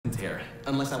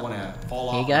Unless I wanna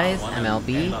fall Hey off guys, one I'm and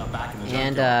LB, end up back in the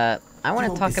and junkyard. I wanna You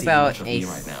won't talk be seeing about much of a me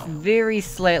right now. very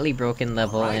slightly broken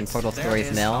level in Portal There Stories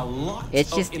is Mill. a lot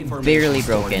It's of just information barely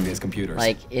stored in broken. these computers.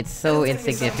 Like, it's so And it's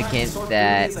gonna take me some time to insignificant sort through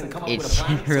that these and come up it with a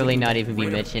plan should so we really can not get even be rid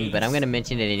of mentioned, but I'm these. gonna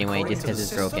mention it anyway According just to cause the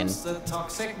it's broken. systems, the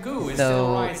toxic goo is So,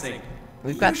 still rising.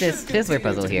 we've got You this should Fizzler continue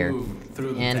puzzle to here, move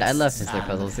through the and I love tests Fizzler and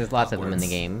puzzles, there's lots of them in the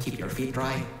upwards. game. Keep your feet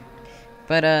dry.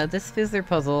 But this Fizzler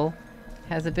puzzle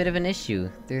has a bit of an issue.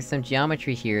 There's some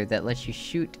geometry here that lets you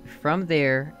shoot from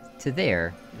there to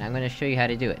there, and I'm gonna show you how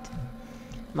to do it.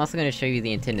 I'm also gonna show you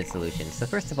the intended solution. So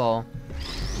first of all,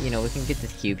 you know, we can get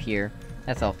this cube here.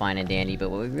 That's all fine and dandy, but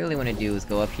what we really wanna do is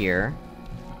go up here.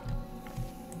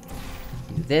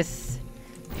 Do this,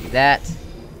 do that,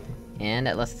 and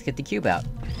that lets us get the cube out.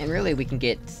 And really, we can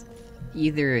get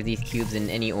either of these cubes in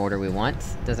any order we want,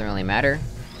 doesn't really matter.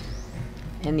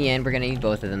 In the end, we're gonna need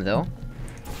both of them, though.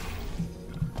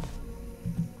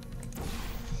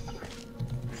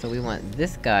 So we want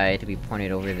this guy to be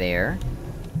pointed over there.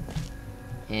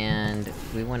 And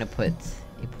we wanna put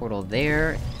a portal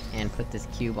there, and put this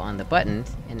cube on the button,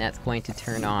 and that's going to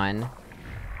turn on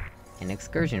an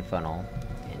excursion funnel.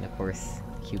 And of course,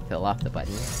 the cube fell off the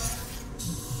button.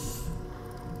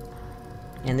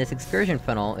 And this excursion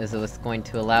funnel is what's going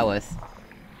to allow us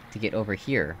to get over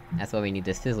here. That's why we need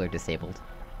this fizzler disabled.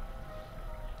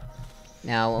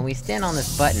 Now, when we stand on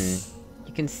this button,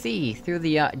 you can see through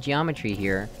the geometry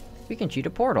here, we can shoot a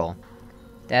portal.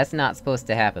 That's not supposed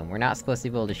to happen. We're not supposed to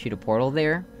be able to shoot a portal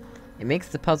there. It makes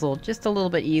the puzzle just a little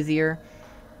bit easier,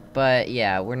 but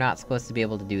yeah, we're not supposed to be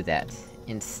able to do that.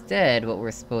 Instead, what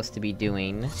we're supposed to be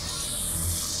doing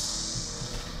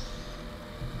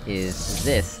is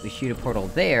this. We shoot a portal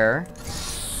there,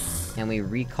 and we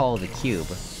recall the cube.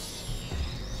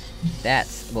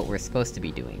 That's what we're supposed to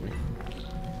be doing.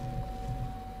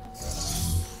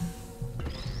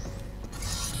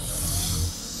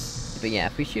 But yeah,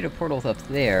 if we shoot a portal up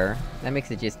there,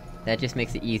 that just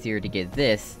makes it easier to get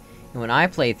this. And when I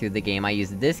play through the game, I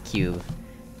use this cube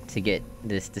to get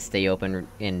this to stay open,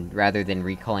 rather than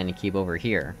recalling the cube over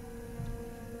here.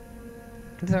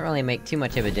 It doesn't really make too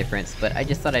much of a difference, but I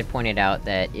just thought I'd point it out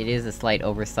that it is a slight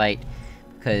oversight,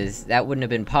 because that wouldn't have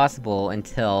been possible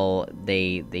until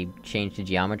they changed the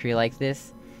geometry like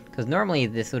this. Because normally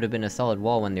this would have been a solid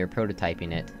wall when they were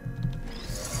prototyping it.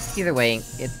 Either way,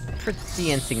 it's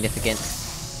pretty insignificant.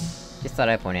 Just thought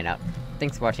I'd point it out.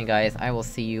 Thanks for watching, guys. I will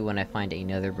see you when I find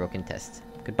another broken test.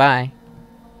 Goodbye!